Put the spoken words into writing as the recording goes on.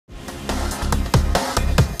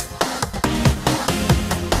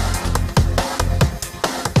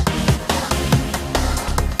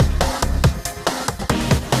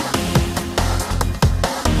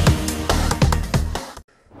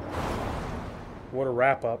What a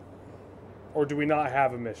wrap up. Or do we not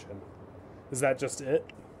have a mission? Is that just it?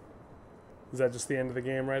 Is that just the end of the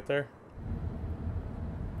game right there?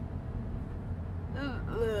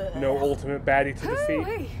 No ultimate baddie to defeat?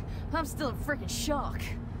 Hey, I'm still in freaking shock.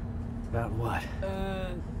 About what?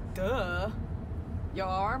 Duh. Your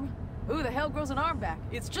arm? Who the hell grows an arm back?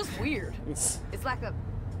 It's just weird. It's like a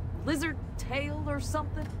lizard tail or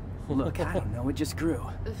something. Look, I don't know, it just grew.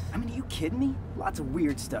 I mean, are you kidding me? Lots of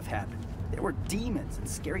weird stuff happened. There were demons and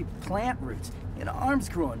scary plant roots and arms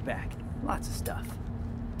growing back. Lots of stuff.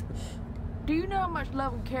 Do you know how much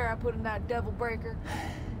love and care I put in that devil breaker?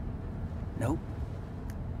 Nope.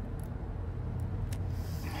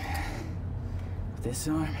 This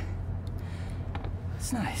arm,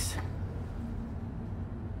 it's nice.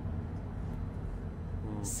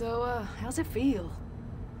 So, how's it feel?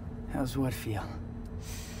 How's what feel?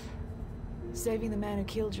 Saving the man who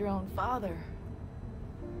killed your own father.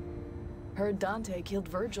 Heard Dante killed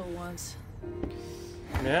Vergil once.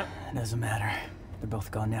 Yeah. It doesn't matter. They're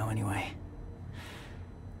both gone now anyway.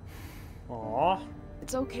 Aww.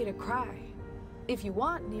 It's okay to cry. If you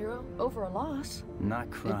want, Nero, over a loss. I'm not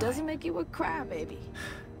crying. It doesn't make you a crybaby.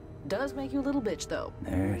 Does make you a little bitch, though.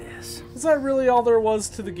 There it is. Is that really all there was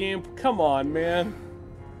to the game? Come on, man.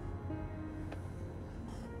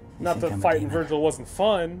 Not that fighting Vergil wasn't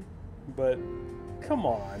fun, but come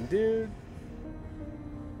on, dude.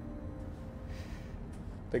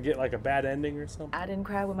 They get like a bad ending or something? I didn't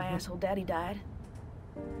cry when my asshole daddy died.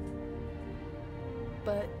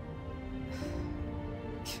 But...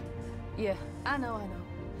 yeah, I know.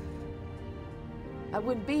 I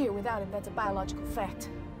wouldn't be here without him, that's a biological fact.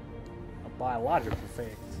 A biological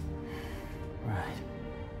fact. Right.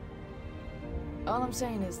 All I'm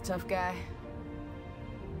saying is, tough guy,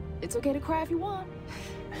 it's okay to cry if you want.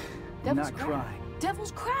 I'm not crying.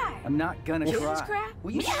 Devils cry. I'm not gonna cry.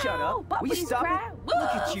 Will you shut up? Will you stop it?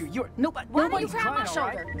 Look at you. You're nobody's crying, on my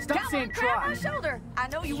shoulder? Right? Stop saying cry. On my shoulder. I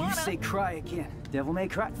know you wanna. You say cry again. Devil may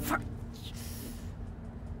cry. Fuck.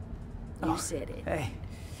 You said it. Hey,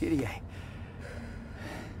 kitty.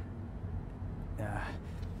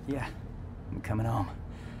 Yeah, I'm coming home.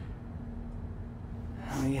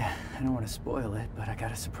 Oh yeah, I don't want to spoil it, but I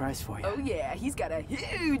got a surprise for you. Oh yeah, he's got a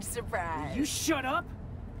huge surprise. You shut up.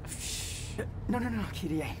 No,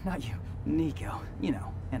 kitty, not you. Nico, you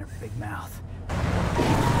know, and her big mouth.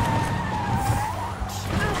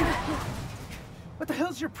 What the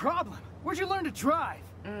hell's your problem? Where'd you learn to drive?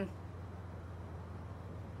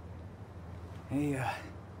 Hey,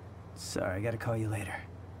 sorry, I gotta call you later.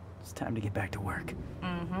 It's time to get back to work.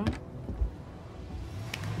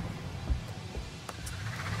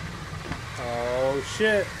 Oh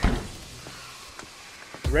shit.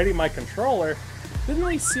 Ready my controller. Didn't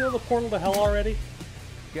they seal the portal to hell already?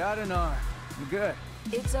 Got an arm. I'm good.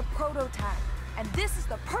 It's a prototype, and this is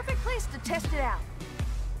the perfect place to test it out.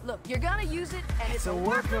 Look, you're gonna use it, and it's a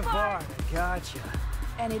work of art. Gotcha.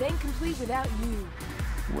 And it ain't complete without you.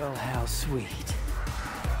 Well, how sweet.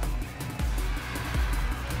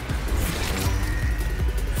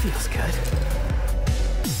 Feels good.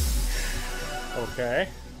 Okay.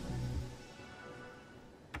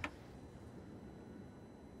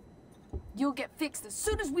 You'll get fixed as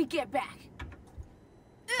soon as we get back.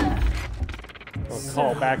 We'll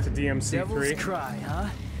call back to DMC3. Devil's cry, huh?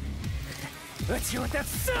 Let's hear what that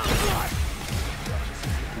sounds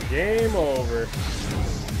like! Game over.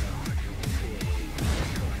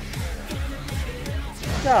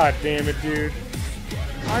 God damn it, dude.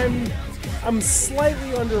 I'm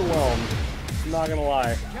slightly underwhelmed. I'm not gonna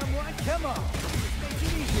lie. Come on. Make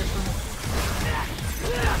it easier for me.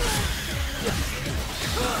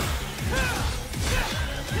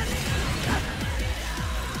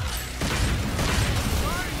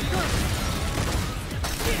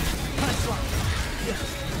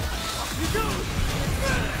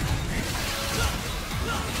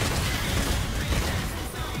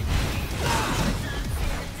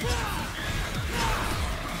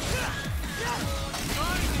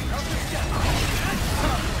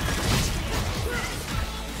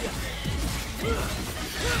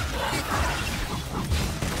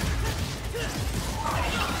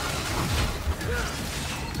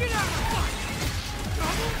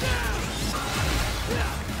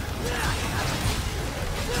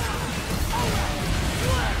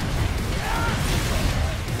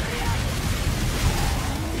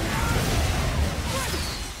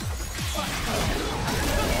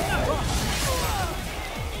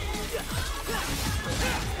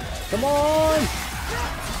 Come on!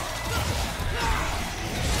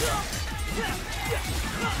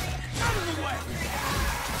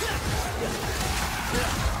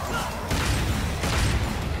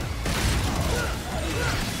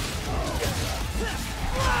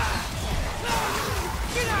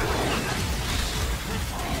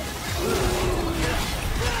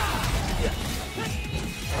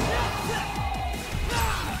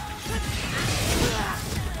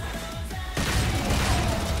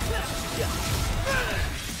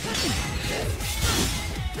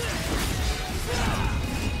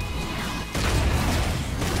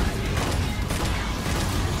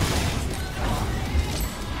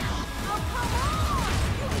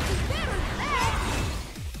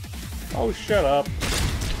 Oh, shut up.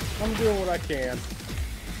 I'm doing what I can.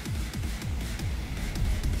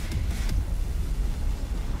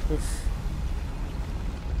 Oof.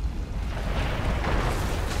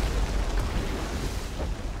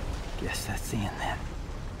 Guess that's the end then.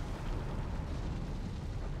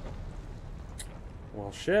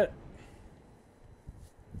 Well, shit.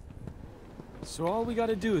 So all we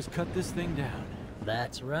gotta do is cut this thing down.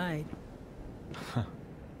 That's right.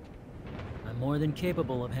 I'm more than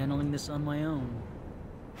capable of handling this on my own.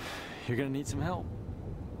 You're gonna need some help.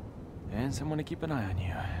 And someone to keep an eye on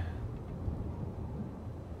you.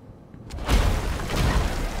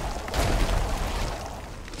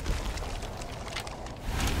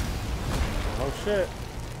 Oh, shit.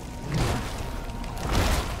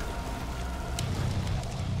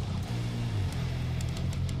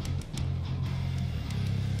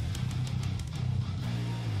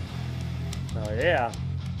 Oh, yeah.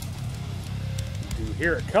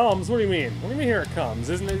 Here it comes? What do you mean? What do you mean here it comes?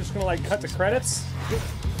 Isn't it just gonna, like, cut the credits?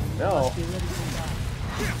 No.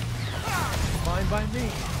 Fine by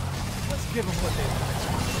me. Let's give them what they want.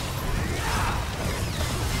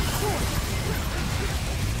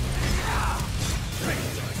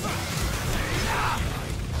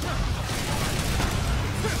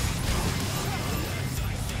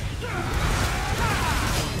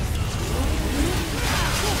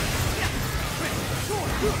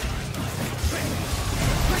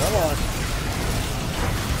 Come on.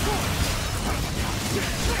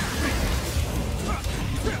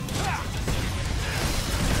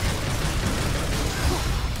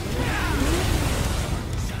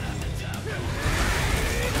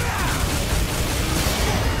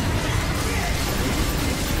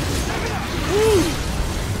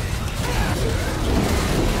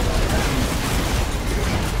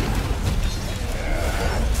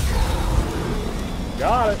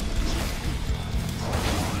 Got it.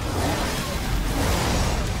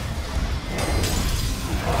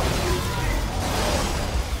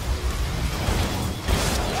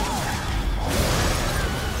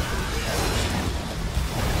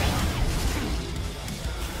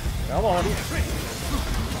 Come on.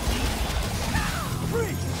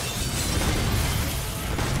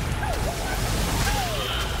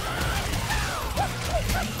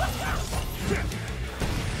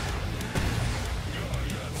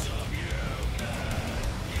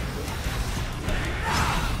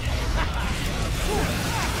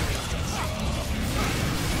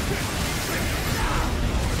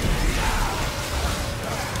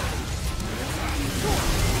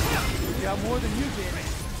 We got more than you did.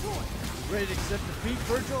 Ready to accept defeat,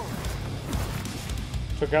 Vergil?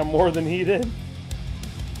 Took out more than he did.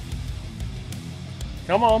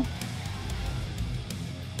 Come on.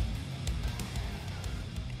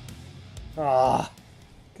 Ah.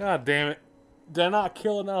 God damn it. Did I not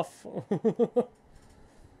kill enough?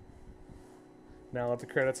 Now let the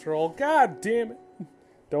credits roll. God damn it.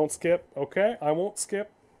 Don't skip. Okay, I won't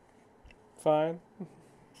skip. Fine.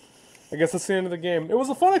 I guess that's the end of the game. It was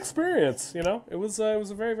a fun experience, you know? It was a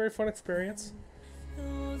very, very fun experience.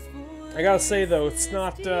 I gotta say, though, it's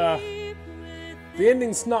not, the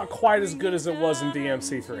ending's not quite as good as it was in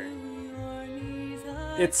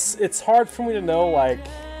DMC3. It's hard for me to know, like,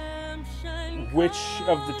 which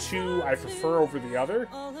of the two I prefer over the other,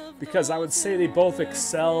 because I would say they both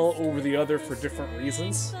excel over the other for different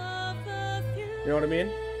reasons. You know what I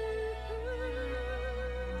mean?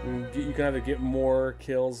 You can either get more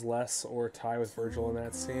kills, less, or tie with Vergil in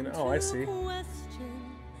that scene. Oh, I see.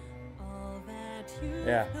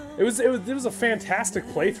 Yeah, it was a fantastic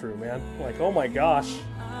playthrough, man. Like, oh my gosh.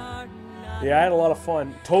 Yeah, I had a lot of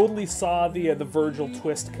fun. Totally saw the Vergil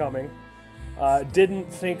twist coming.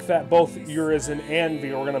 Didn't think that both Urizen and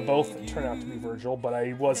V were gonna both turn out to be Vergil, but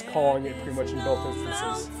I was calling it pretty much in both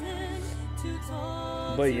instances.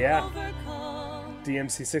 But yeah.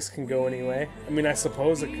 DMC6 can go anyway. I mean, I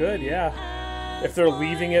suppose it could, yeah. If they're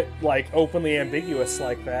leaving it, like, openly ambiguous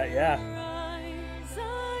like that, yeah.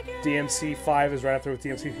 DMC5 is right up there with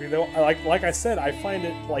DMC3, though. Like I said, I find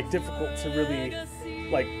it, like, difficult to really,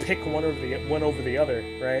 like, pick one over the other,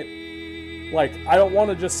 right? Like, I don't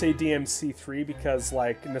want to just say DMC3 because,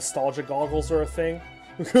 like, nostalgia goggles are a thing.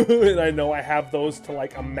 And I know I have those to,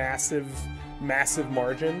 like, a massive, massive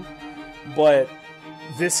margin. But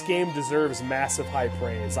this game deserves massive high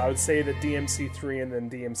praise. I would say that DMC3 and then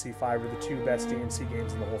DMC5 are the two best DMC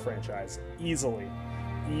games in the whole franchise. Easily.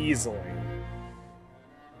 Easily.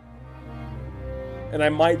 And I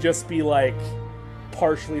might just be, like,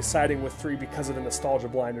 partially siding with 3 because of the nostalgia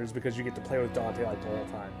blinders, because you get to play with Dante, like, the whole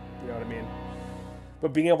time. You know what I mean?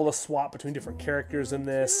 but being able to swap between different characters in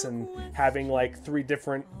this and having like 3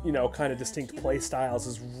 different, you know, kind of distinct play styles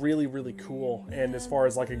is really, really cool. And as far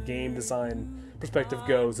as like a game design perspective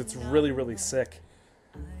goes, it's really, really sick.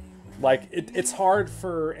 Like, it's hard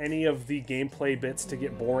for any of the gameplay bits to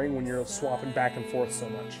get boring when you're swapping back and forth so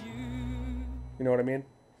much. You know what I mean?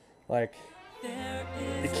 Like,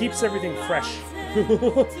 it keeps everything fresh.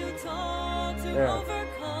 Yeah.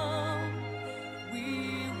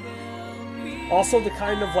 Also, the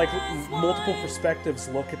kind of like multiple perspectives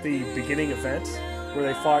look at the beginning event where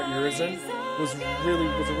they fought Urizen was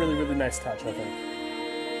a really nice touch, I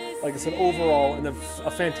think. Like I said, overall, and a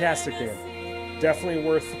fantastic game. Definitely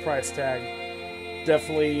worth the price tag.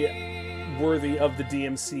 Definitely worthy of the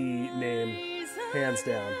DMC name, hands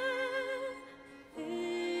down.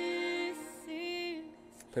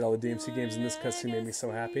 Played all the DMC games, and this cutscene made me so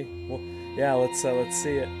happy. Well, yeah, let's see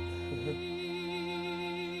it.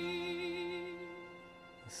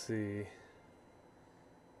 Let's see.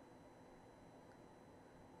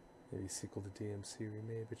 Maybe sequel to DMC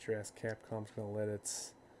remade, but your ass Capcom's gonna let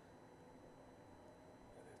its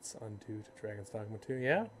undo to Dragon's Dogma 2.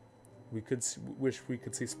 Yeah, we could wish we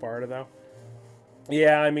could see Sparta though.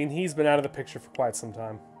 Yeah, I mean he's been out of the picture for quite some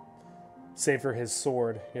time, save for his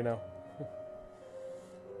sword, you know.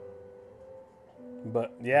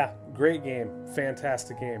 But yeah, great game,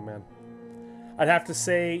 fantastic game, man. I'd have to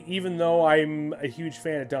say, even though I'm a huge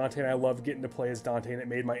fan of Dante and I love getting to play as Dante and it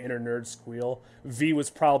made my inner nerd squeal, V was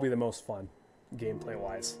probably the most fun,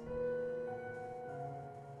 gameplay-wise.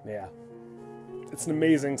 Yeah. It's an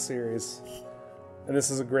amazing series. And this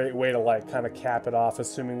is a great way to, like, kind of cap it off,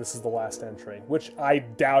 assuming this is the last entry. Which I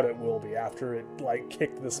doubt it will be after it, like,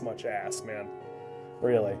 kicked this much ass, man.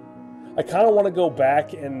 Really. I kind of want to go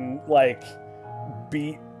back and, like,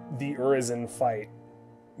 beat the Urizen fight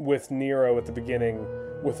with Nero at the beginning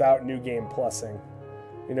without New Game Plussing.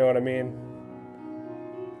 You know what I mean?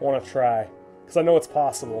 I want to try. Because I know it's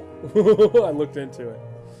possible. I looked into it.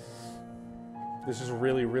 This is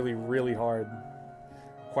really, really, really hard.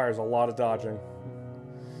 Requires a lot of dodging.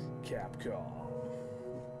 Capcom.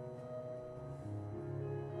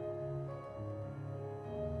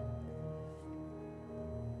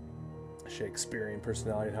 Shakespearean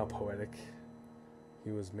personality and how poetic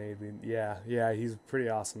he was made. Yeah, he's pretty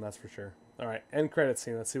awesome, that's for sure. Alright, end credit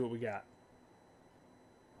scene. Let's see what we got.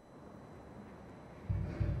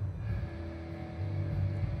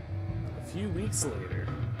 A few weeks later.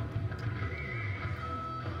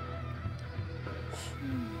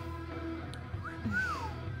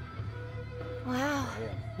 Wow,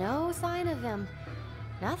 no sign of him.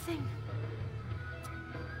 Nothing.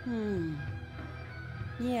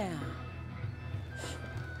 Yeah.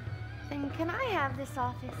 Then can I have this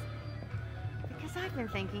office? Because I've been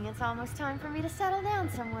thinking it's almost time for me to settle down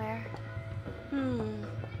somewhere.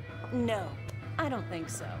 No, I don't think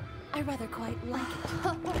so. I rather quite like it.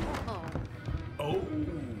 Oh,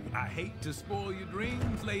 I hate to spoil your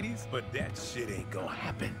dreams, ladies, but that shit ain't gonna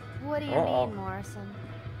happen. What do you mean, Morrison?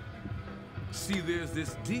 See, there's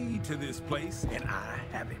this deed to this place, and I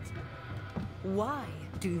have it. Why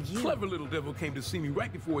do you? Clever little devil came to see me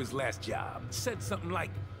right before his last job. Said something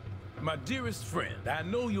like, "My dearest friend, I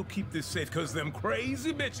know you'll keep this safe because them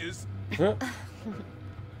crazy bitches."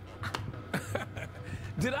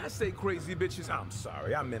 Did I say crazy bitches? I'm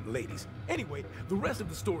sorry, I meant ladies. Anyway, the rest of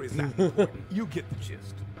the story is not important. You get the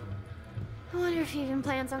gist. I wonder if he even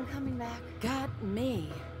plans on coming back. Got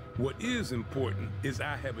me. What is important is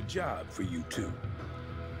I have a job for you two.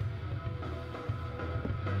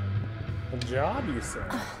 A job, you say?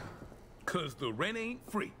 'Cause the rent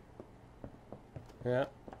ain't free. Yeah.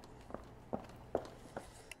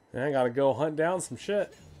 I gotta go hunt down some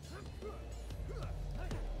shit.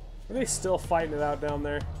 Are they still fighting it out down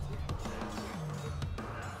there?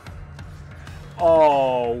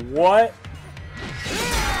 Oh, what?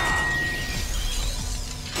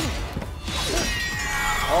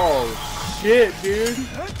 Oh, shit, dude.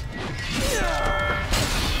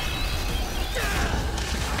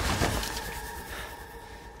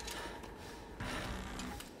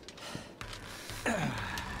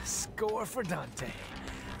 Score for Dante.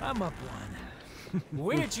 I'm up one.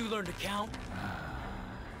 Where did you learn to count?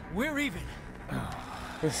 We're even.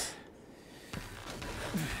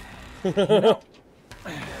 You know,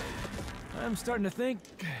 I'm starting to think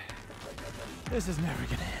this is never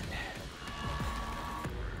gonna end.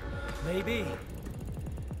 Maybe.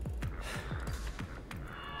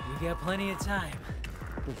 We got plenty of time.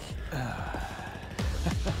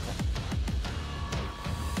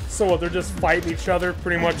 So what, they're just fighting each other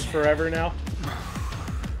pretty much forever now?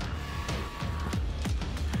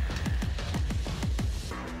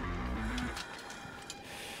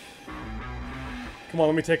 Come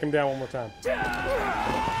on, let me take him down one more time.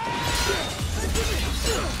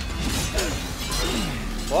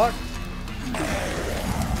 Fuck.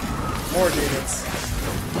 More demons.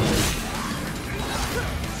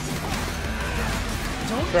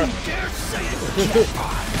 Don't you dare say it!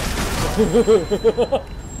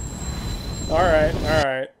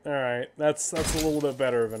 Alright. That's a little bit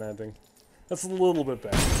better of an ending. That's a little bit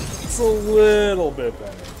better. It's a little bit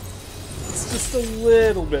better. It's just a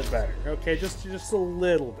little bit better. Okay, just a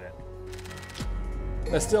little bit.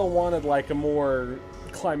 I still wanted like a more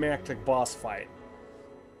climactic boss fight.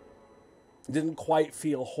 Didn't quite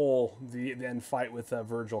feel whole, the end fight with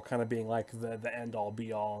Vergil kind of being like the end all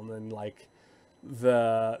be all, and then like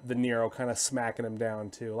the Nero kind of smacking him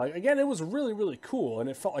down too. Like again, it was really, really cool, and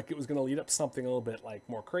it felt like it was going to lead up to something a little bit like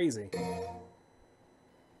more crazy.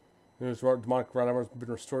 His demonic ground armor has been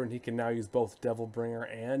restored, and he can now use both Devil Bringer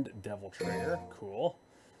and Devil Trigger. Cool.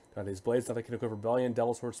 Dante's Blades, Dante can equip Rebellion,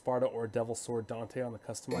 Devil Sword Sparta, or Devil Sword Dante on the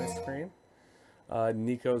customized screen.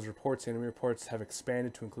 Nico's reports, enemy reports have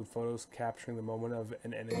expanded to include photos capturing the moment of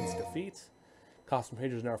an enemy's defeat. Costume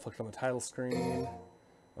pages now reflect on the title screen.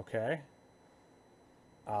 Okay.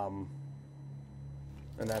 And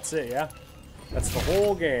that's it, yeah? That's the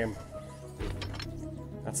whole game.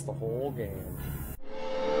 That's the whole game.